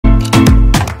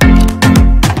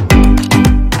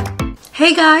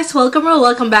Hey guys!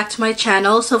 Welcome back to my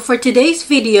channel. So for today's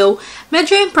video,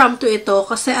 medyo impromptu ito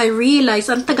kasi I realized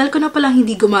ang tagal ko na palang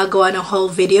hindi gumagawa ng whole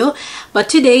video.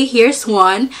 But today, here's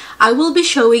one. I will be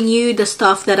showing you the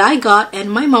stuff that I got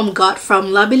and my mom got from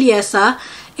Nabibili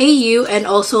AU and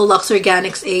also Lux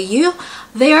Organics AU.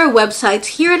 They are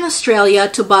websites here in Australia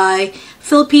to buy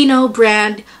Filipino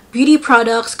brand beauty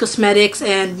products, cosmetics,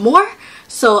 and more.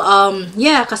 So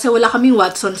yeah, kasi wala kaming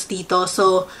Watsons dito.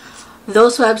 So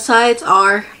those websites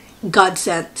are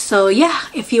godsend. So yeah,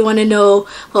 if you want to know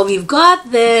what we've got,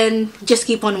 then just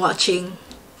keep on watching.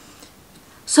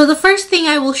 So the first thing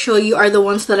I will show you are the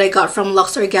ones that I got from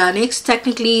Lux Organics.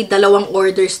 Technically, dalawang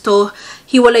orders to.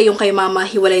 Hiwalay yung kay mama,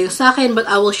 hiwalay yung sa akin, but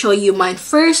I will show you mine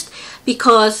first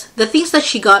because the things that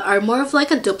she got are more of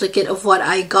like a duplicate of what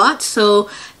I got. So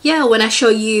yeah, when I show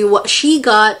you what she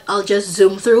got, I'll just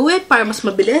zoom through it para mas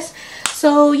mabilis.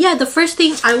 So yeah, the first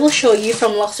thing I will show you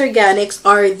from Lux Organics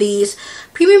are these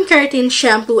Premium Keratin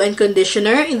Shampoo and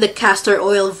Conditioner in the Castor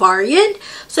Oil variant.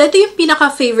 So ito yung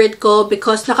pinaka-favorite ko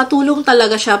because nakatulong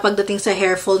talaga siya pagdating sa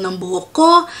hair fall ng buhok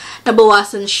ko.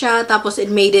 Nabawasan siya, tapos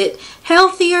it made it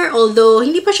healthier, although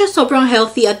hindi pa siya sobrang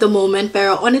healthy at the moment,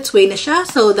 pero on its way na siya,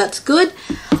 so that's good.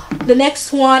 The next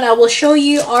one I will show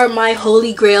you are my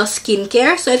Holy Grail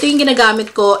skincare. So ito yung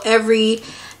ginagamit ko every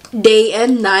day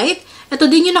and night. Ito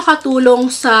din yung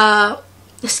nakatulong sa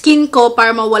skin ko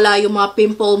para mawala yung mga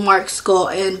pimple marks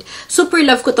ko, and super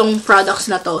love ko tong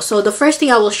products na to. So the first thing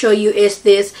I will show you is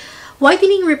this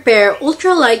Whitening Repair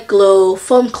Ultra Light Glow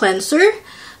Foam Cleanser.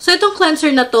 So itong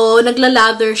cleanser na to,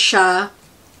 naglalather siya,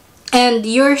 and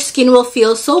your skin will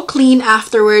feel so clean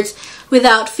afterwards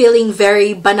without feeling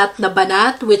very banat na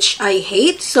banat, which I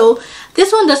hate. So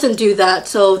this one doesn't do that,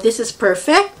 so this is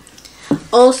perfect.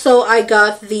 Also, I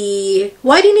got the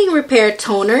Whitening Repair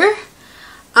Toner.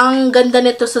 Ang ganda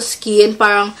nito sa skin.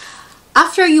 Parang,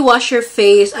 after you wash your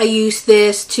face, I use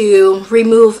this to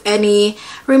remove any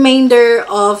remainder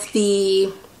of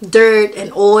the dirt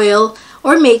and oil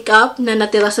or makeup na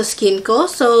natira sa skin ko.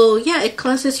 So, yeah, it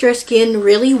cleanses your skin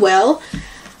really well.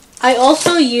 I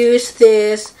also use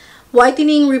this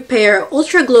Whitening Repair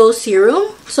Ultra Glow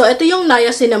Serum. So, ito yung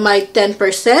niacinamide 10%.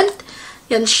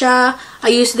 Yan siya. I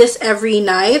use this every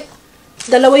night.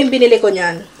 Dalawa yung binili ko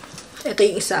niyan. Ito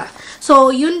yung isa.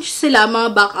 So, yun sila.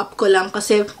 Mga backup ko lang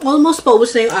kasi almost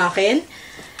paubos na yung akin.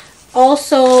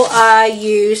 Also, I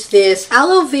use this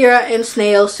Aloe Vera and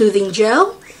Snail Soothing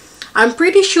Gel. I'm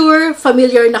pretty sure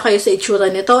familiar na kayo sa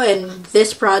itsura nito and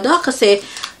this product kasi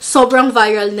sobrang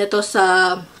viral nito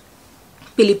sa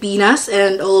Pilipinas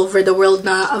and all over the world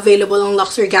na available on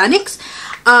Lux Organics.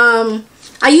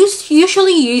 I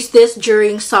usually use this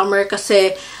during summer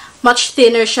kasi much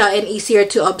thinner siya and easier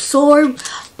to absorb.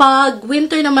 Pag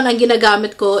winter naman, ang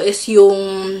ginagamit ko is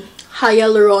yung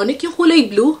hyaluronic, yung kulay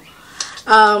blue.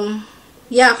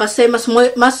 Yeah, kasi mas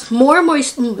more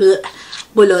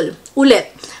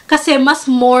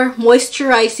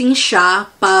moisturizing siya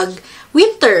pag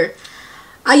winter.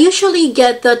 I usually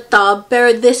get the tub,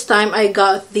 pero this time I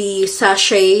got the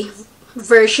sachet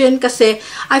version kasi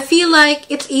I feel like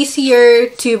it's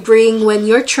easier to bring when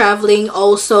you're traveling.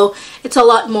 Also, it's a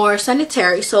lot more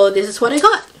sanitary. So this is what I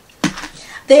got.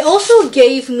 They also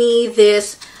gave me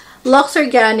this Lux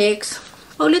Organics.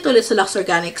 Ulit-ulit sa Lux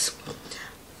Organics.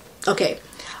 Okay.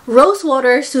 Rose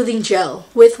Water Soothing Gel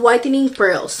with Whitening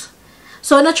Pearls.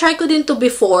 So na-try ko din to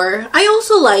before. I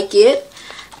also like it.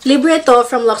 Libre ito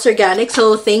from Lux Organics.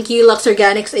 So thank you, Lux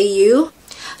Organics AU.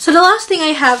 So the last thing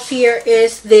I have here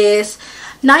is this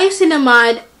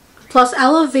Niacinamide plus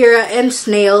Aloe Vera and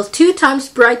Snail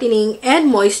 2x Brightening and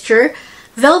Moisture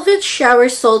Velvet Shower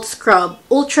Salt Scrub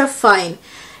Ultra Fine.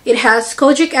 It has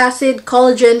kojic acid,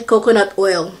 collagen, coconut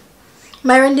oil.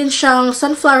 Mayroon din siyang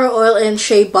sunflower oil and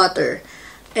shea butter.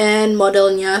 And model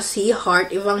niya si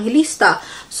Heart Evangelista.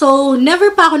 So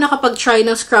never pa ako nakapag-try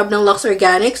ng scrub ng Lux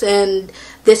Organics, and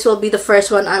this will be the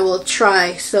first one I will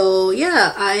try. So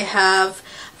yeah, I have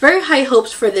very high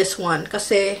hopes for this one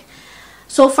kasi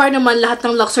so far naman lahat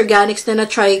ng Lux Organics na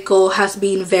na-try ko has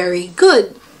been very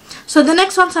good. So the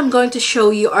next ones I'm going to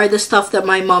show you are the stuff that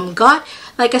my mom got.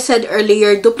 Like I said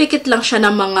earlier, duplicate lang siya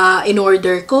ng mga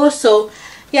in-order ko. So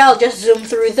yeah, I'll just zoom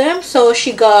through them. So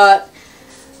she got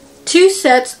 2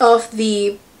 sets of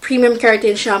the Premium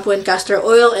Keratin Shampoo and Castor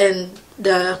Oil and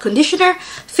the conditioner.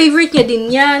 Favorite niya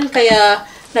din yan, kaya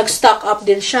nag-stock up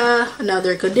din siya.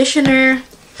 Another conditioner,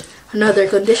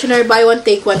 buy one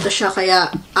take one to siya,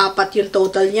 kaya 4 yung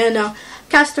total niya ng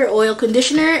castor oil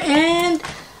conditioner and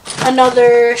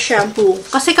another shampoo.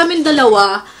 Kasi kaming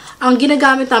dalawa, ang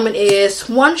ginagamit namin is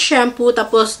 1 shampoo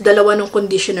tapos 2 ng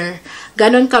conditioner.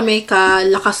 Ganon kami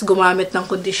kalakas gumamit ng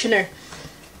conditioner.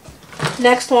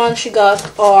 Next one she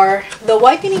got are the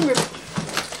whitening...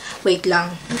 Wait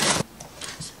lang.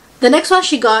 The next one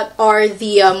she got are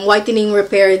the whitening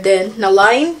repair din na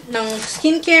line ng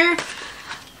skincare.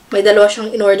 May dalawa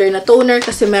siyang in-order na toner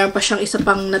kasi meron pa siyang isa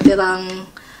pang natirang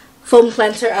foam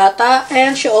cleanser ata.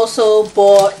 And she also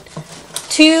bought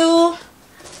 2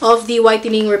 of the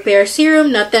whitening repair serum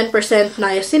na 10%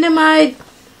 niacinamide.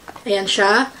 Ayan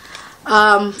siya.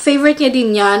 Favorite niya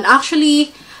din yan.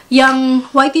 Actually, yung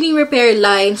whitening repair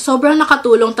line, sobrang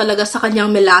nakatulong talaga sa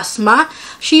kanyang melasma.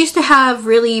 She used to have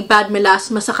really bad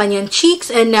melasma sa kanyang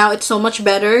cheeks and now it's so much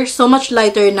better, so much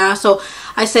lighter na. So,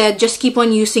 I said, just keep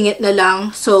on using it na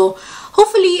lang. So,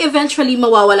 hopefully, eventually,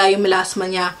 mawawala yung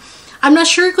melasma niya. I'm not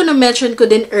sure kung na-mention ko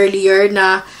din earlier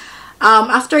na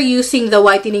after using the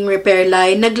whitening repair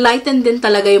line, naglighten din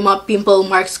talaga yung mga pimple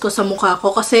marks ko sa mukha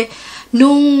ko kasi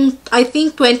nung, I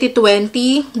think,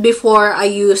 2020, before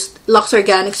I used Lux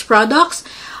Organics products,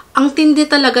 ang tindi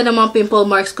talaga ng mga pimple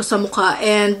marks ko sa mukha.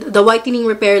 And the whitening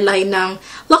repair line ng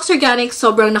Lux Organics,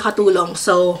 sobrang nakatulong.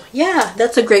 So, yeah,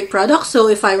 that's a great product. So,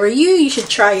 if I were you, you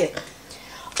should try it.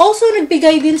 Also,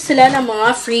 nagbigay din sila ng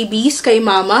mga freebies kay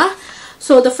Mama.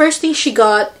 So, the first thing she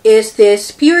got is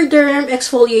this Pure Derm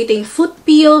Exfoliating Foot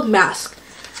Peel Mask.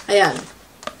 Ayan.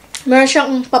 Meron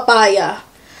siyang papaya.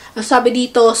 Ang sabi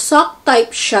dito, sock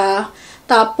type siya.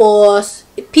 Tapos,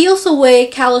 it peels away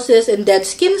calluses and dead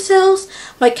skin cells.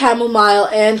 May chamomile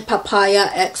and papaya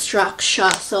extract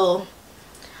siya. So,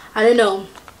 I don't know.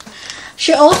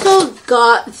 She also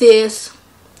got this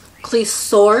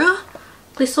Clisora.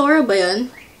 Clisora ba yan?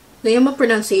 Ganyan ba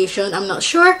pronunciation? I'm not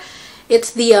sure.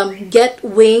 It's the Get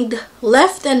Winged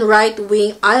Left and Right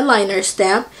Wing Eyeliner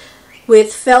Stamp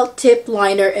with felt tip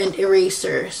liner and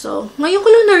eraser. So, ngayon ko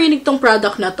lang narinig tong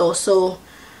product na to. So,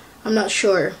 I'm not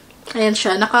sure. Ayan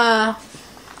siya. Naka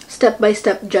step by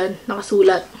step dyan.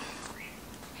 Nakasulat.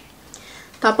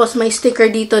 Tapos, may sticker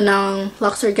dito ng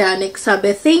Lux Organics. Sabi,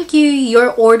 thank you.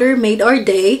 Your order made our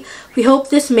day. We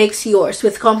hope this makes yours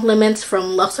with compliments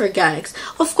from Lux Organics.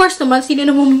 Of course naman, sino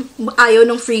naman ayaw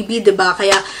ng freebie, diba?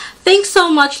 Kaya, thanks so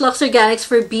much, Lux Organics,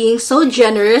 for being so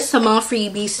generous sa mga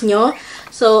freebies nyo.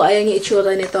 So, ayan yung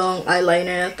itsura nitong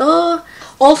eyeliner na to.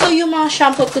 Also, yung mga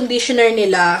shampoo at conditioner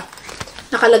nila,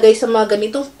 nakalagay sa mga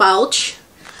ganitong pouch.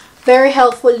 Very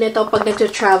helpful nito pag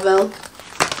nagtra-travel.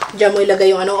 Diyan mo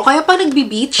ilagay yung ano. O kaya pag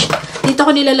nagbi-beach, dito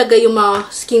ko nilalagay yung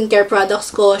mga skincare products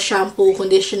ko, shampoo,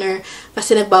 conditioner,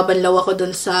 kasi nagbabanlaw ako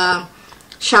dun sa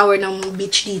shower ng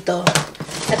beach dito.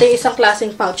 Ito yung isang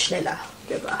klaseng pouch nila.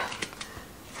 Diba?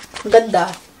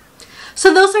 Ganda.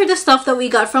 So, those are the stuff that we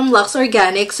got from Lux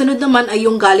Organics. Sunod naman ay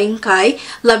yung galing kay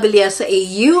La Belleza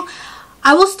AU.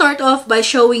 I will start off by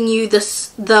showing you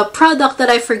the product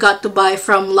that I forgot to buy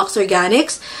from Lux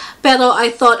Organics. Pero I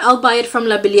thought I'll buy it from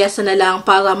La Belleza na lang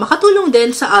para makatulong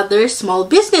din sa other small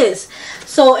business.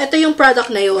 So, ito yung product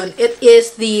na yun. It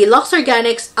is the Lux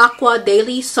Organics Aqua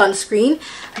Daily Sunscreen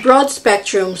Broad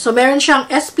Spectrum. So, meron siyang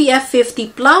SPF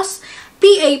 50+,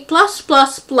 PA+++,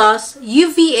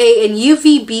 UVA, and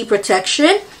UVB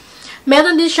protection.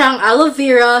 Meron din siyang aloe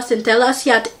vera, Centella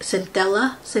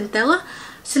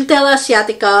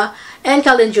asiatica, and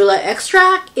calendula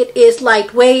extract. It is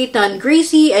lightweight,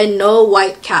 non-greasy, and no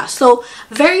white cast. So,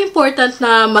 very important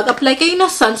na mag-apply kayo ng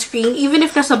sunscreen even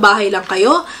if nasa bahay lang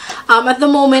kayo. At the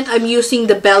moment, I'm using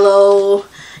the Bello,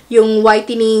 yung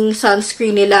whitening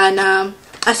sunscreen nila na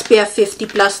SPF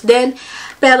 50+ din.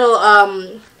 Pero,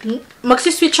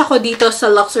 magsiswitch ako dito sa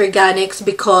Lux Organics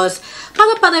because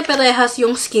para pare-parehas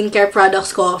yung skincare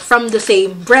products ko from the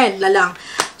same brand na lang.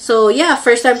 So, yeah,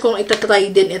 first time kong itatry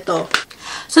din ito.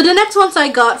 So, the next ones I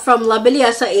got from La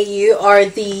Belleza AU are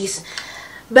these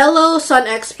Bello Sun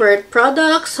Expert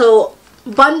products. So,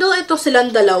 bundle ito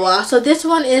silang dalawa. So, this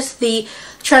one is the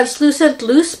Translucent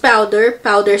Loose Powder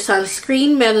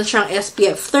Sunscreen. Meron siyang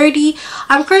SPF 30.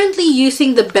 I'm currently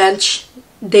using the Bench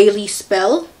Daily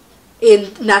Spell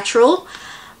in natural.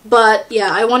 But,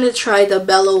 yeah, I want to try the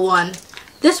Bello one.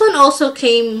 This one also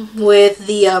came with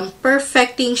the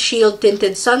Perfecting Shield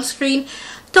Tinted Sunscreen.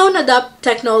 Tone Adapt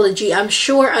Technology. I'm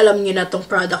sure alam niyo na tong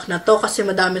product na to kasi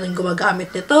madami rin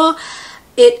gumagamit nito.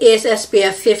 It is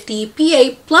SPF 50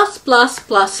 PA++++.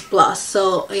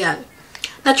 So, ayan.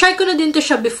 Na-try ko na din to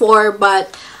siya before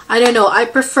but I don't know. I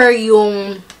prefer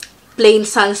yung plain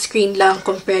sunscreen lang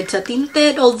compared sa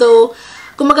tinted. Although,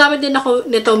 gumagamit din ako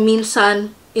nito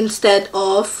minsan instead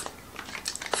of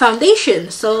foundation.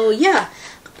 So, yeah.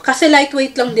 Kasi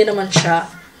lightweight lang din naman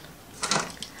siya.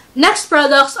 Next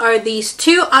products are these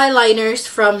 2 eyeliners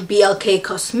from BLK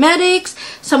Cosmetics.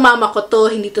 Sa mama ko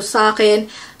to, hindi to sa akin.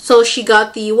 So, she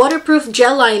got the waterproof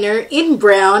gel liner in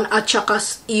brown at saka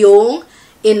yung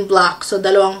in black. So,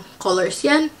 dalawang colors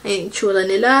yan. Ayan, tsura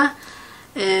nila.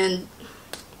 And,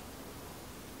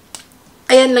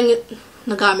 ayan lang yung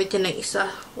nagamit yan ng isa.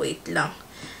 Wait lang.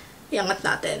 Iangat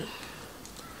natin.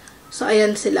 So,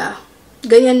 ayan sila.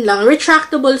 Ganyan lang.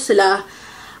 Retractable sila.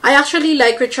 I actually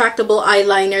like retractable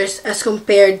eyeliners as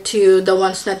compared to the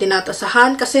ones na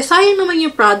tinatasahan. Kasi sayang naman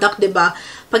yung product, diba?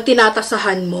 Pag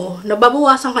tinatasahan mo,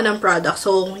 nababawasan ka ng product.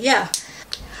 So, yeah.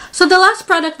 So, the last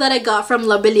product that I got from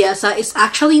Nabibili is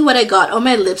actually what I got on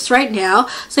my lips right now.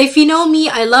 So, if you know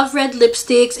me, I love red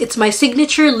lipsticks. It's my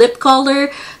signature lip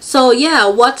color. So,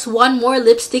 yeah, what's one more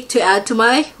lipstick to add to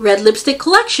my red lipstick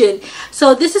collection?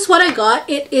 So, this is what I got.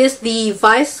 It is the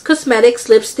Vice Cosmetics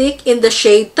lipstick in the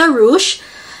shade Tarouche.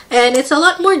 And it's a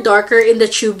lot more darker in the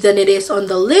tube than it is on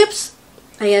the lips.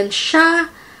 Ayan siya.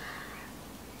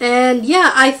 And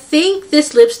yeah, I think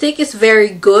this lipstick is very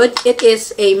good. It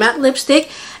is a matte lipstick.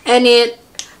 And it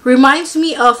reminds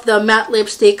me of the matte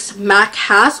lipsticks MAC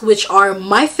has, which are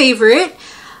my favorite,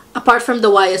 apart from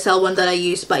the YSL one that I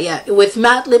use. But yeah, with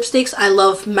matte lipsticks, I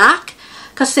love MAC.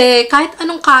 Kasi kahit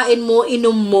anong kain mo,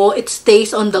 inom mo, it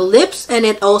stays on the lips. And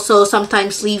it also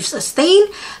sometimes leaves a stain.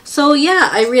 So yeah,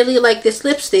 I really like this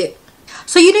lipstick.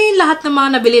 So, yun na yung lahat ng mga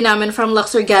nabili namin from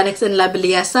Lux Organics and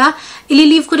Nabibili.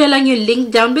 Ililive ko na lang yung link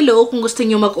down below kung gusto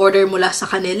nyo mag-order mula sa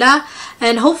kanila.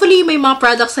 And hopefully, may mga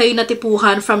products kayo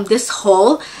natipuhan from this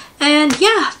haul. And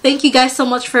yeah, thank you guys so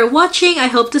much for watching.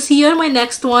 I hope to see you on my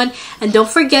next one. And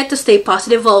don't forget to stay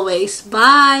positive always.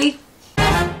 Bye!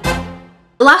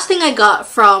 The last thing I got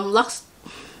from Lux...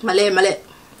 Mali.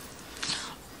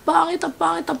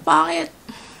 Pangit.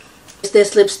 Is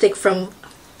this lipstick from...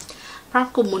 Parang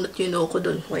kumunot yung noo ko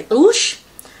dun. Wait. Whoosh!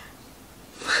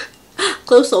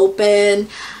 Close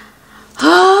open.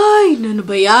 Ay! Ano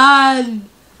ba yan?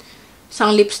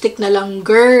 Isang lipstick na lang,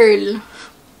 girl.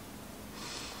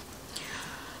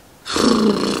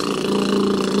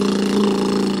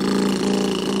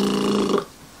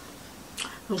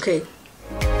 Okay.